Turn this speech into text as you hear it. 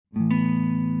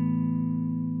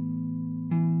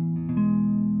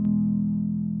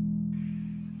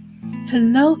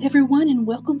Hello, everyone, and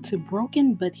welcome to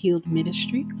Broken But Healed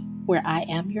Ministry, where I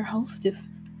am your hostess,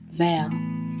 Val.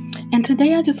 And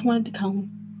today I just wanted to come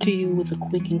to you with a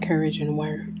quick encouraging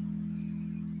word.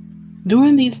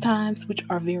 During these times, which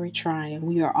are very trying,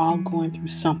 we are all going through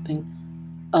something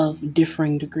of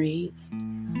differing degrees.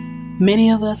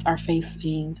 Many of us are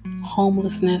facing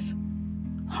homelessness,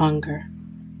 hunger.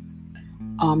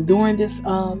 During this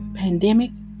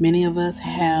pandemic, many of us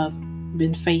have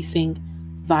been facing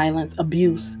violence,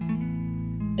 abuse,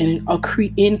 and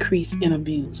an increase in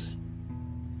abuse.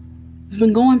 We've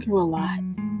been going through a lot.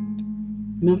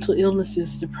 Mental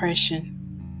illnesses, depression.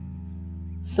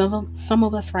 Some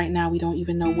of us right now, we don't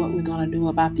even know what we're going to do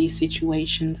about these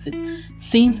situations. It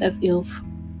seems as if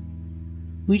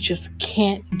we just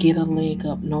can't get a leg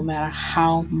up no matter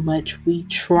how much we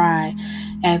try,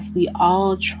 as we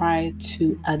all try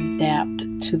to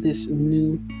adapt to this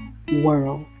new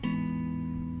world.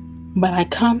 But I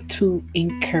come to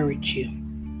encourage you.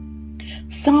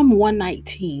 Psalm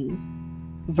 119,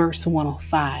 verse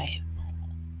 105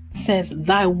 says,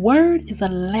 "Thy word is a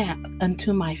lamp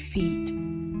unto my feet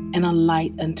and a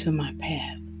light unto my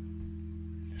path."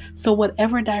 So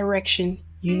whatever direction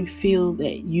you feel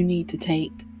that you need to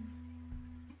take,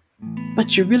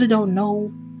 but you really don't know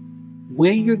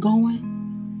where you're going,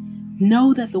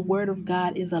 know that the word of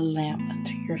God is a lamp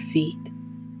unto your feet,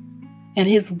 and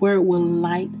his word will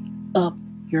light up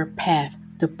your path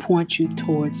to point you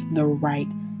towards the right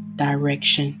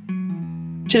direction.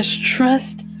 Just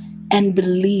trust and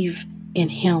believe in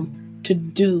him to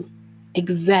do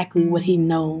exactly what he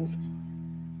knows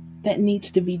that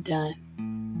needs to be done.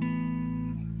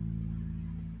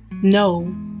 No,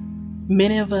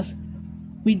 many of us,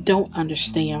 we don't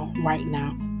understand right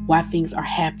now why things are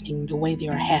happening the way they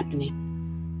are happening.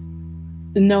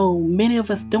 No, many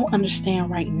of us don't understand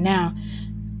right now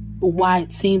why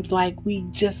it seems like we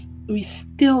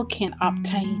still can't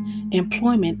obtain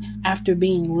employment after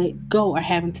being let go or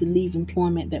having to leave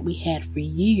employment that we had for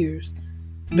years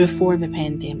before the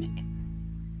pandemic.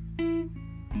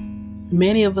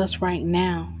 Many of us right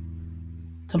now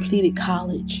completed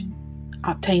college,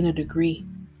 obtained a degree,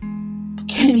 but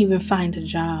can't even find a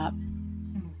job.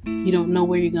 You don't know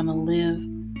where you're going to live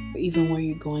or even where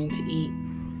you're going to eat.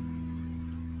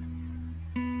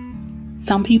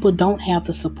 Some people don't have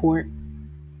the support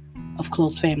of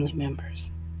close family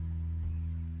members.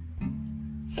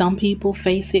 Some people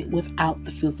face it without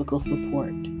the physical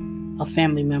support of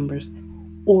family members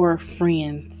or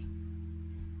friends.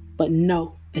 But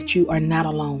know that you are not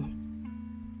alone.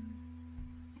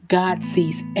 God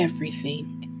sees everything.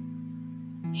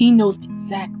 He knows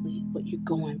exactly what you're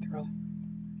going through.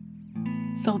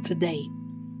 So today,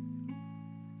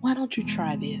 why don't you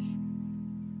try this?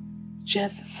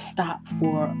 Just stop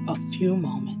for a few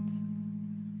moments.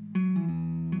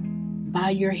 Bow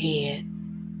your head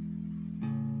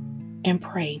and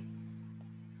pray.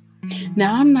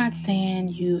 Now, I'm not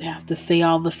saying you have to say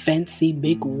all the fancy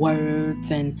big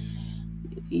words, and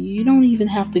you don't even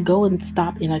have to go and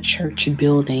stop in a church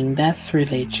building. That's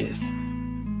religious.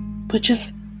 But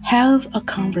just have a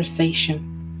conversation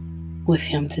with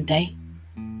him today.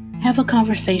 Have a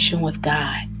conversation with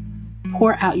God.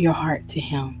 Pour out your heart to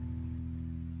him.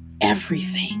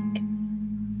 Everything.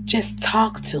 Just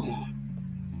talk to him.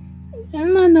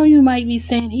 And I know you might be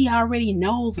saying, he already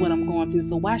knows what I'm going through,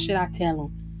 so why should I tell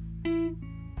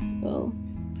him? Well,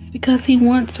 it's because he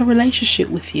wants a relationship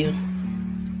with you.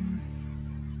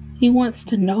 He wants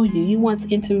to know you. He wants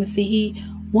intimacy. He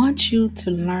wants you to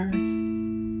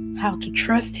learn how to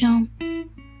trust him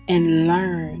and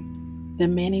learn the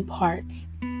many parts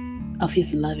of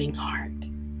his loving heart.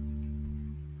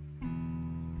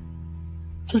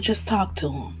 So just talk to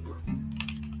him.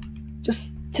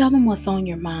 Just tell him what's on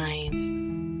your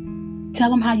mind.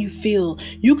 Tell him how you feel.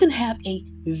 You can have a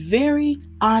very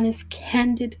honest,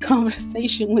 candid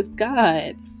conversation with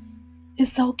God.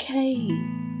 It's okay.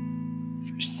 If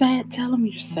you're sad, tell him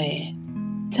you're sad.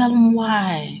 Tell him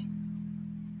why.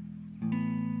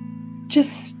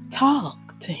 Just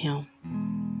talk to him.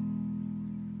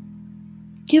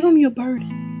 Give him your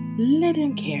burden. Let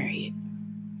him carry it.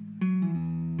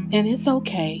 And it's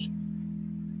okay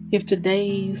if today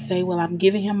you say, well, I'm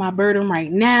giving him my burden right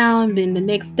now, and then the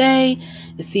next day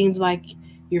it seems like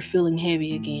you're feeling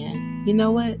heavy again. You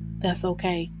know what? That's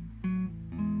okay.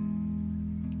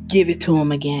 Give it to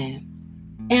him again.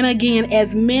 And again,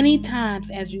 as many times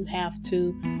as you have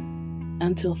to,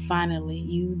 until finally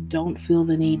you don't feel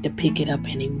the need to pick it up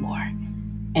anymore.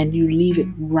 And you leave it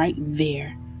right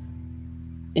there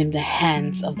in the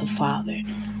hands of the Father.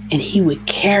 And he would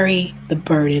carry the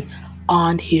burden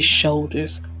on his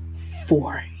shoulders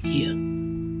for you.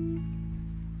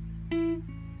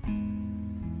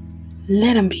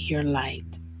 Let him be your light.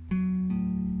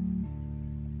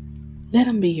 Let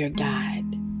him be your guide.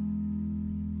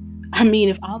 I mean,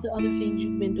 if all the other things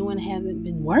you've been doing haven't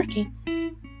been working,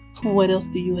 what else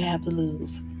do you have to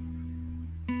lose?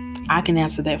 I can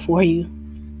answer that for you.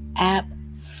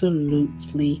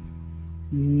 Absolutely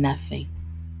nothing.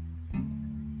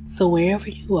 So wherever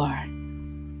you are,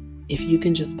 if you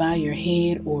can just bow your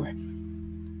head or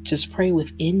just pray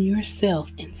within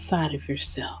yourself, inside of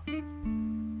yourself.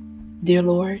 Dear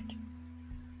Lord,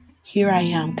 here I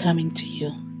am coming to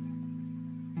you.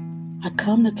 I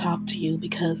come to talk to you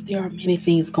because there are many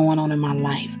things going on in my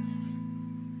life,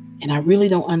 and I really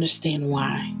don't understand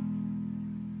why.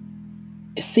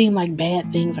 It seems like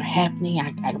bad things are happening.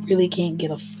 I really can't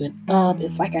get a foot up.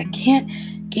 It's like I can't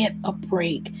get a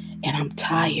break, and I'm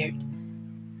tired.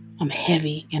 I'm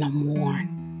heavy and I'm worn.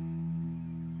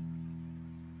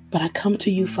 But I come to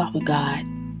you, Father God,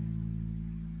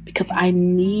 because I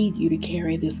need you to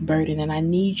carry this burden, and I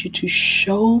need you to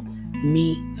show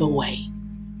me the way.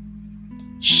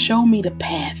 Show me the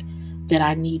path that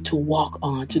I need to walk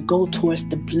on to go towards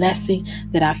the blessing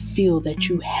that I feel that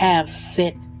you have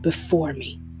set before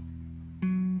me.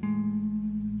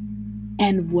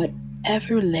 And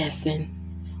whatever lesson,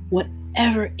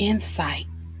 whatever insight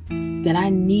that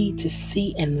I need to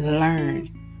see and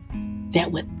learn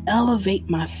that would elevate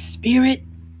my spirit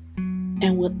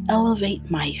and would elevate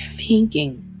my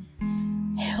thinking,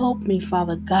 help me,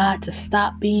 Father God, to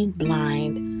stop being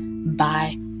blind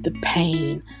by the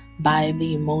pain, by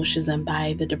the emotions, and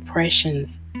by the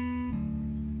depressions.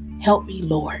 Help me,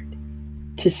 Lord,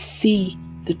 to see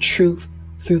the truth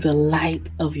through the light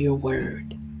of your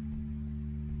word.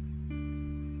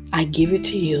 I give it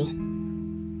to you,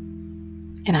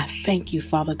 and I thank you,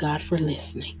 Father God, for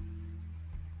listening.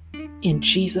 In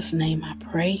Jesus' name I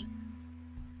pray.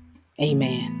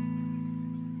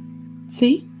 Amen.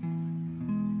 See?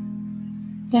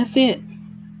 That's it.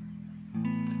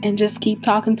 And just keep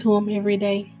talking to him every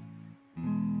day,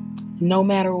 no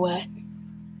matter what.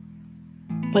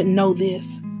 But know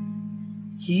this,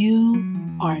 you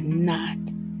are not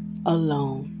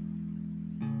alone.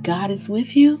 God is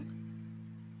with you,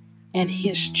 and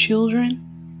his children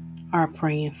are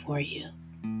praying for you.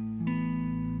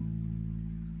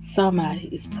 Somebody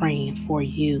is praying for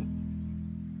you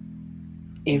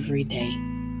every day.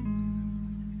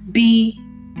 Be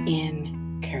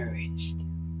encouraged.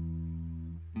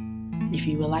 If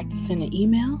you would like to send an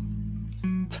email,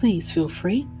 please feel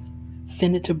free.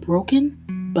 Send it to Broken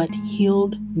But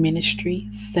Healed Ministry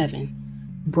 7.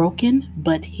 Broken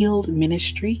But Healed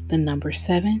Ministry, the number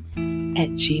 7,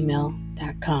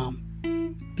 @gmail.com.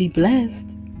 Be blessed.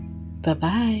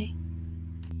 Bye-bye.